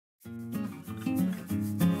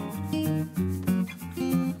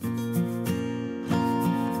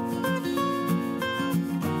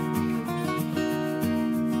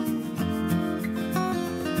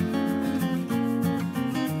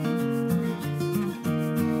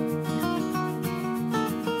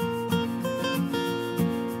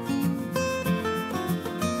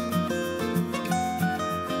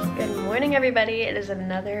morning, everybody. It is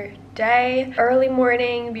another day. Early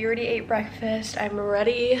morning. We already ate breakfast. I'm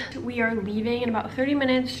ready. We are leaving in about 30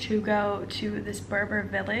 minutes to go to this Berber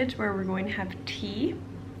village where we're going to have tea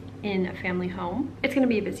in a family home. It's gonna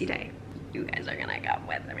be a busy day. You guys are gonna come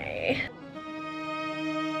with me.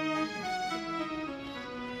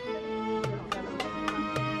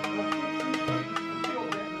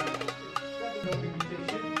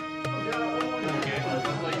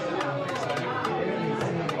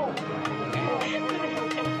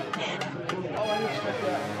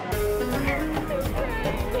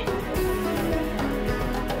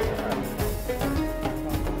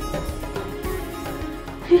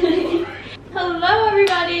 Hello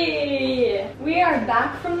everybody! We are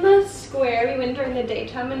back from the square. We went during the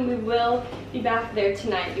daytime and we will be back there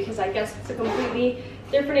tonight because I guess it's a completely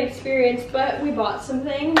different experience, but we bought some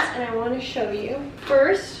things and I want to show you.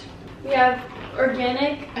 First, we have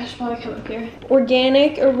organic, I should probably come up here,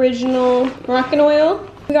 organic original Moroccan oil.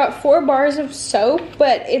 We got 4 bars of soap,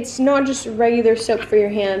 but it's not just regular soap for your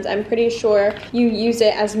hands. I'm pretty sure you use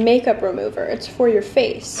it as makeup remover. It's for your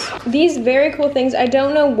face. These very cool things, I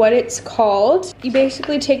don't know what it's called. You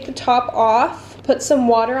basically take the top off, put some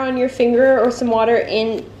water on your finger or some water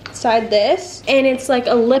inside this, and it's like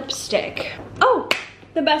a lipstick. Oh,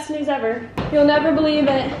 the best news ever. You'll never believe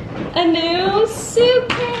it. A new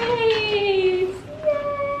suitcase!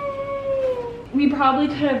 We probably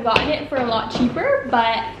could have gotten it for a lot cheaper,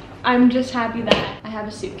 but I'm just happy that I have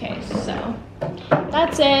a suitcase, so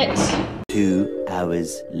that's it. 2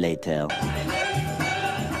 hours later.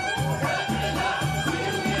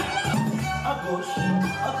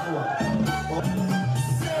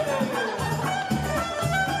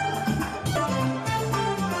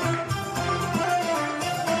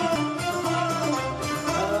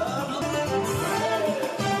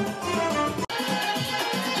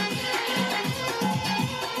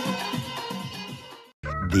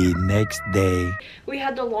 The next day. We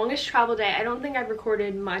had the longest travel day. I don't think I've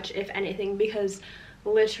recorded much, if anything, because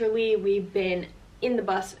literally we've been in the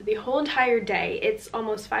bus the whole entire day. It's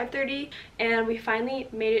almost 5:30 and we finally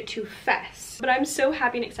made it to Fes. But I'm so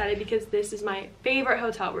happy and excited because this is my favorite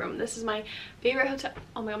hotel room. This is my favorite hotel.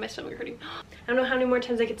 Oh my god, my stomach hurting. I don't know how many more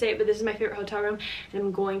times I could say it, but this is my favorite hotel room and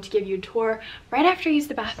I'm going to give you a tour right after I use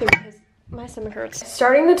the bathroom because my stomach hurts.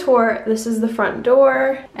 Starting the tour, this is the front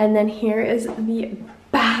door and then here is the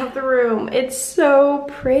bathroom. It's so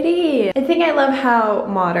pretty. I think I love how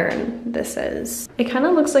modern this is. It kind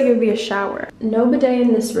of looks like it would be a shower. No bidet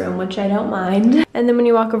in this room, which I don't mind. And then when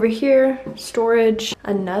you walk over here, storage,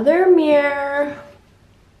 another mirror.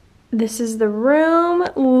 This is the room.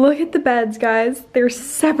 Look at the beds, guys. They're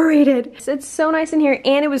separated. It's so nice in here,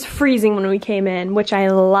 and it was freezing when we came in, which I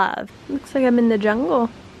love. Looks like I'm in the jungle.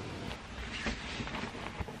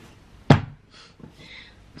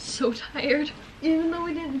 So tired. Even though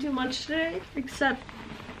we didn't do much today, except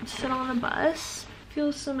sit on a bus,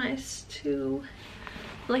 feels so nice to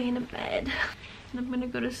lay in a bed. And I'm gonna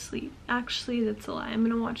go to sleep. Actually, that's a lie. I'm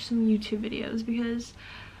gonna watch some YouTube videos because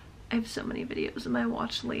I have so many videos I might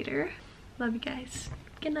watch later. Love you guys.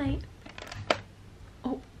 Good night.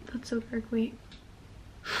 Oh, that's so dark. Wait.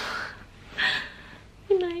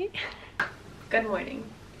 Good night. Good morning.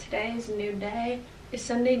 Today is a new day. It's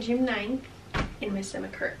Sunday, June 9th. And my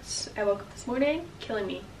stomach hurts. I woke up this morning, killing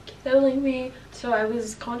me. So I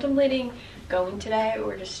was contemplating going today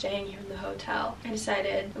or just staying here in the hotel. I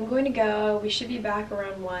decided I'm going to go. We should be back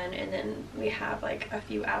around 1 and then we have like a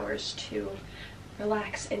few hours to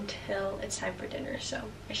relax until it's time for dinner. So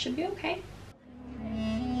I should be okay.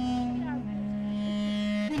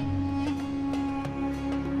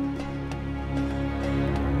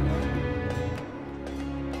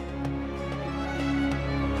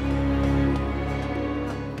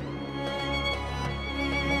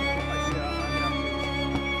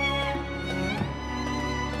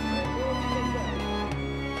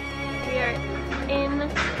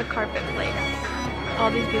 The carpet place. All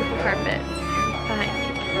these beautiful carpets behind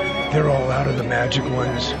me. They're all out of the magic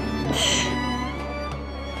ones.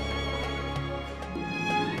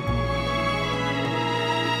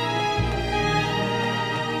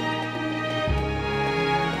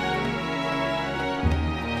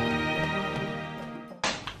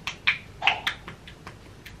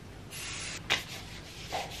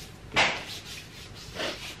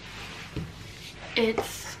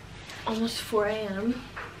 It's almost 4 a.m.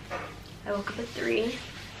 I woke up at 3.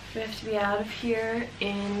 We have to be out of here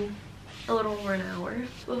in a little over an hour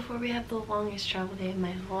before we have the longest travel day of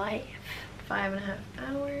my life. 5.5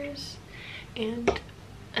 hours and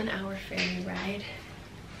an hour ferry ride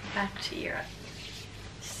back to Europe.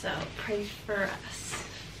 So pray for us.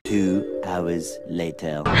 2 hours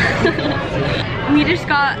later. We just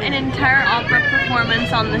got an entire opera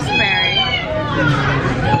performance on this ferry.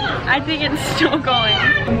 I think it's still going.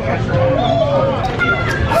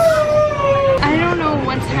 I don't know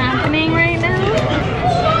what's happening right now.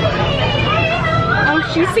 Oh,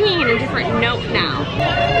 she's singing in a different note now.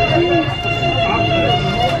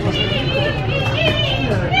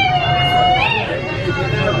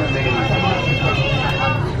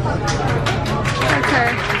 That's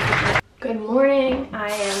her. Good morning.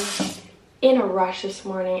 I am in a rush this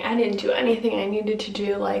morning. I didn't do anything I needed to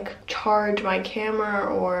do, like charge my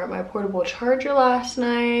camera or my portable charger last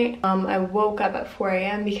night. I woke up at 4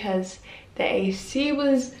 a.m. because the AC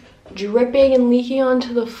was dripping and leaking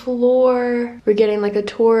onto the floor. We're getting like a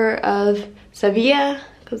tour of Sevilla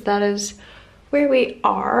because that is where we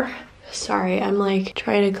are. Sorry, I'm like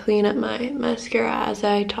trying to clean up my mascara as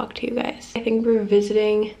I talk to you guys. I think we're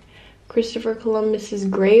visiting Christopher Columbus's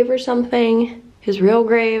grave or something. His real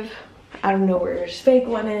grave. I don't know where his fake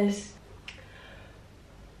one is.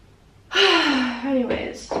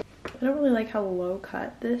 Anyways, I don't really like how low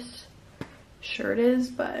cut this shirt is,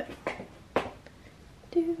 but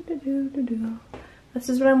this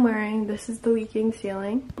is what I'm wearing. This is the leaking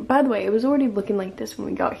ceiling. By the way, it was already looking like this when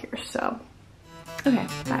we got here, so okay,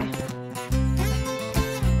 bye.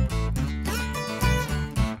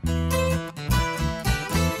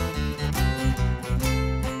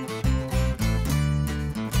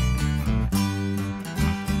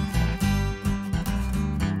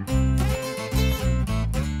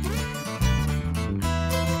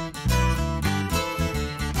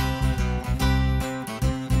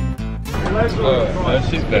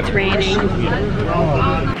 It's raining.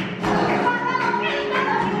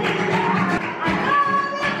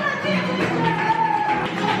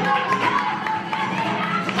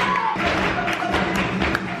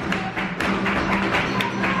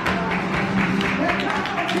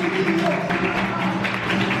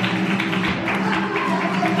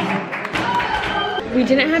 We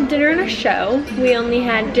didn't have dinner and a show. We only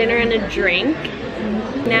had dinner and a drink.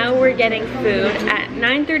 Now we're getting food at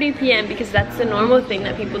 9:30 p.m. because that's the normal thing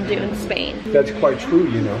that people do in Spain. That's quite true,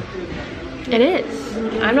 you know. It is.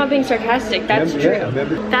 I'm not being sarcastic, that's true.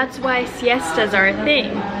 Remember? That's why siestas are a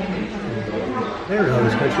thing. I don't know how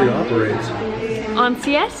this country operates. On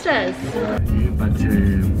siestas. But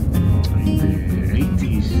in the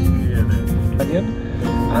 80s,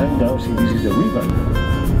 and now see this is the river.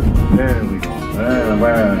 There we go.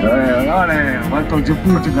 Welcome to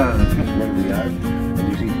Portugal. That's where we are. And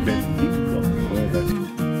you see Benfica. Well, that's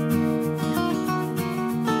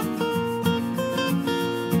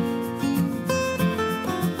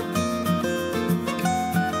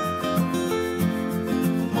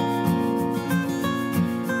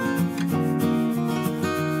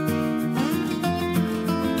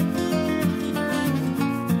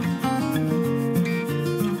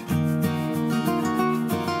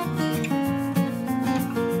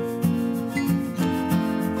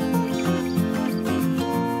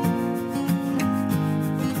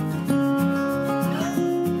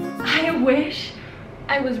I wish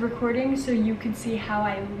I was recording so you could see how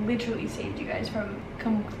I literally saved you guys from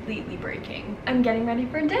completely breaking. I'm getting ready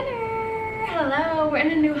for dinner. Hello, we're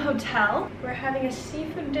in a new hotel. We're having a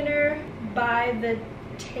seafood dinner by the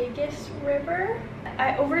Tagus River.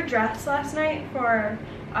 I overdressed last night for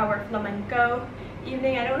our flamenco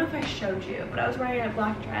evening. I don't know if I showed you, but I was wearing a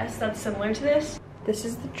black dress that's similar to this. This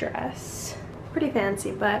is the dress. Pretty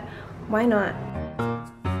fancy, but why not?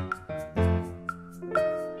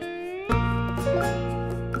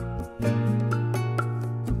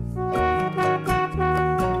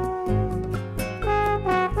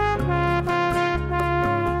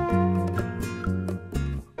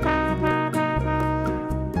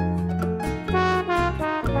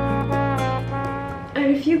 I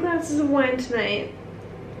had a few glasses of wine tonight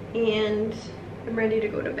and I'm ready to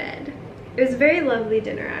go to bed. It was a very lovely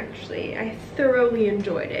dinner actually. I thoroughly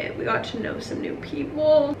enjoyed it. We got to know some new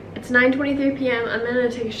people. It's 9:23 p.m. I'm gonna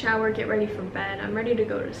take a shower, get ready for bed. I'm ready to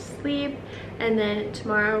go to sleep. And then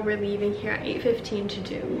tomorrow we're leaving here at 8:15 to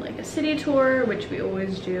do like a city tour, which we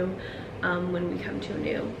always do when we come to a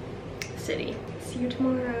new city. See you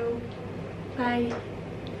tomorrow. Bye.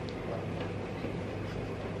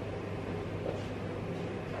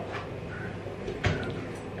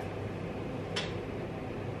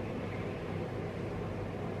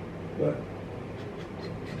 What?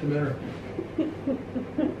 What's the matter?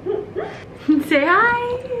 Say hi.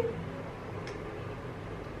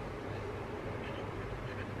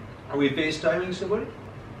 Are we FaceTiming somebody?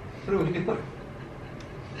 What are we doing?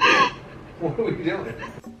 What are we doing?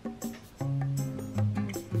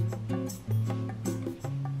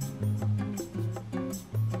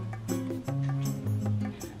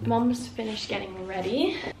 I'm almost finished getting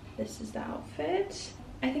ready. This is the outfit.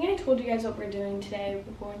 I think I told you guys what we're doing today.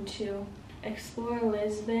 We're going to explore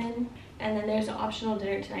Lisbon, and then there's an optional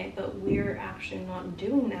dinner tonight, but we're actually not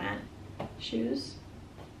doing that. Shoes.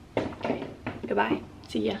 Okay, goodbye.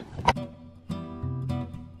 See ya.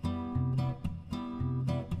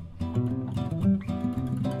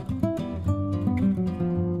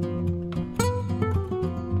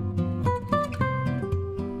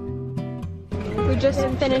 We just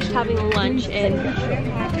finished having lunch in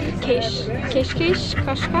Kashkash.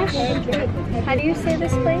 How do you say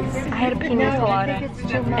this place? I had a pina colada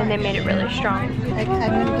and they made it really strong. I'm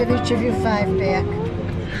going to give each of you 5 back.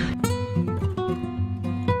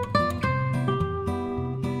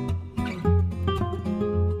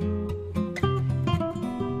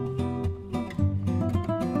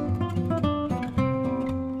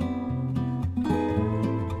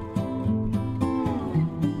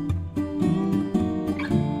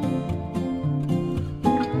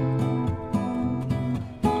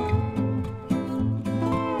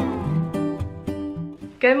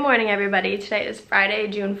 Good morning, everybody. Today is Friday,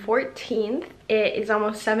 June 14th. It is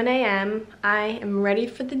almost 7 a.m. I am ready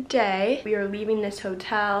for the day. We are leaving this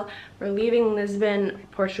hotel. We're leaving Lisbon,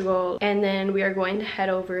 Portugal, and then we are going to head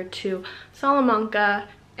over to Salamanca,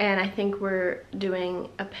 and I think we're doing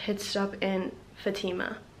a pit stop in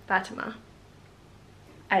Fatima.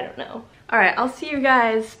 I don't know. All right, I'll see you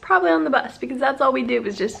guys probably on the bus because that's all we do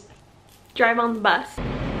is just drive on the bus.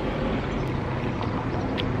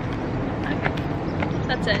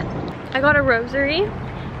 That's it. I got a rosary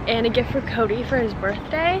and a gift for Cody for his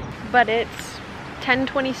birthday, but it's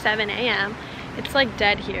 10:27 a.m. It's like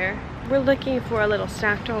dead here. We're looking for a little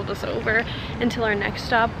snack to hold us over until our next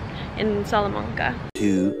stop in Salamanca.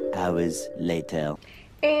 2 hours later.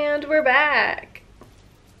 And we're back.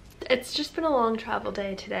 It's just been a long travel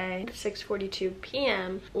day today. 6:42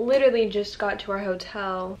 p.m. Literally just got to our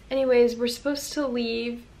hotel. Anyways, we're supposed to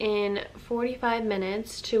leave in 45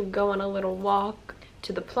 minutes to go on a little walk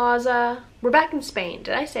to the plaza. We're back in Spain.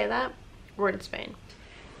 Did I say that? We're in Spain.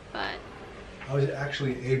 But I was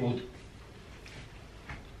actually able to...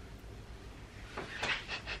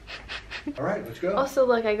 All right, let's go. also,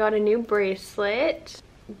 look, I got a new bracelet.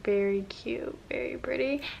 Very cute, very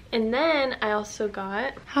pretty. And then I also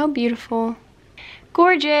got, how beautiful,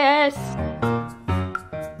 gorgeous.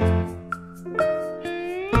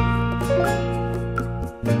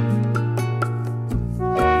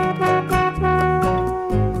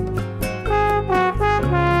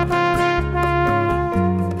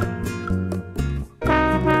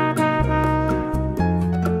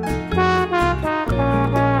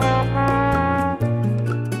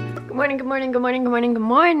 Good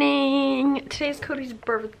morning. Today's Cody's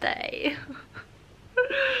birthday.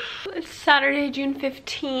 It's Saturday, June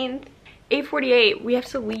 15th, 8:48. We have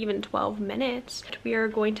to leave in 12 minutes. We are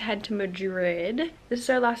going to head to Madrid. This is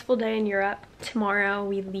our last full day in Europe. Tomorrow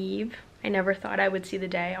we leave. I never thought I would see the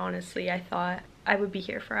day, honestly. I thought I would be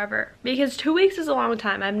here forever because 2 weeks is a long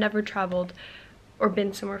time. I've never traveled or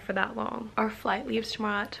been somewhere for that long. Our flight leaves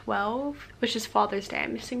tomorrow at 12, which is Father's Day.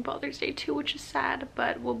 I'm missing Father's Day too, which is sad,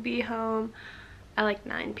 but we'll be home at like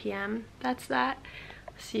 9 p.m. That's that.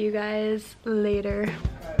 See you guys later.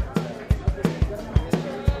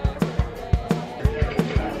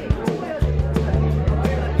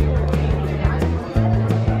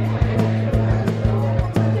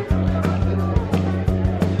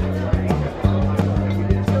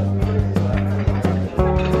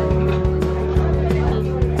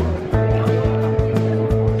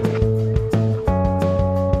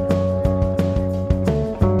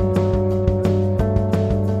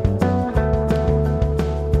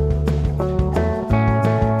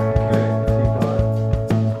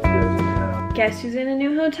 Guess who's in a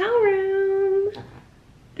new hotel room?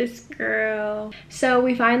 This girl. So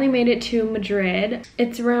we finally made it to Madrid.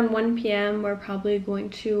 It's around 1 p.m. We're probably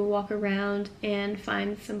going to walk around and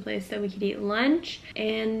find some place that we could eat lunch.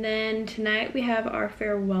 And then tonight we have our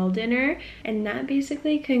farewell dinner. And that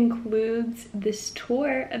basically concludes this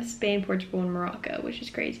tour of Spain, Portugal, and Morocco, which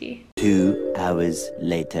is crazy. 2 hours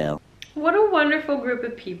later. What a wonderful group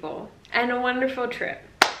of people and a wonderful trip.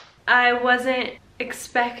 I wasn't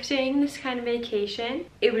expecting this kind of vacation.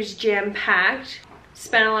 It was jam-packed.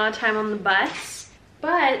 Spent a lot of time on the bus,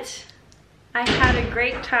 but I had a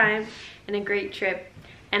great time and a great trip,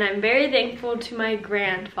 and I'm very thankful to my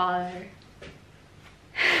grandfather.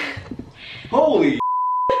 Holy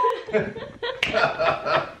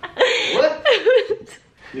What?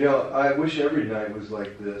 You know, I wish every night was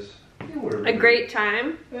like this. You know, A great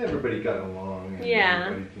time. Everybody got along and Yeah.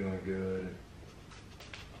 everybody feeling good.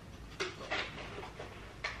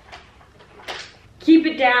 Keep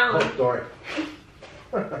it down. Oh, sorry.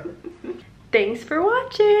 Thanks for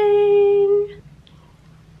watching.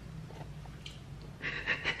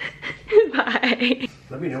 Bye.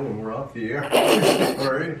 Let me know when we're off the air.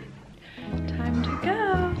 All right. Time to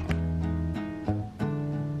go.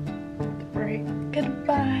 Right.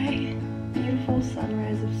 Goodbye. Beautiful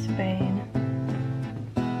sunrise of Spain.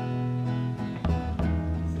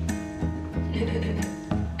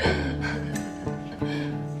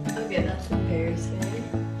 Okay, that's embarrassing.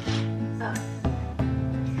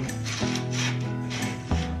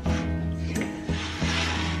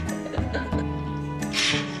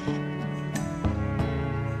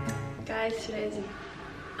 Guys, today's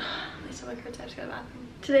my stomach hurts. I have to go to the bathroom.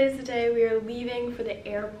 Today's the day we are leaving for the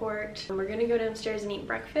airport. We're gonna go downstairs and eat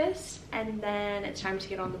breakfast, and then it's time to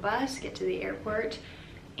get on the bus, get to the airport,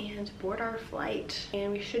 and board our flight.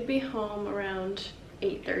 And we should be home around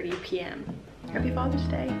 8:30 p.m. Happy Father's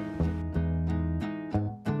Day.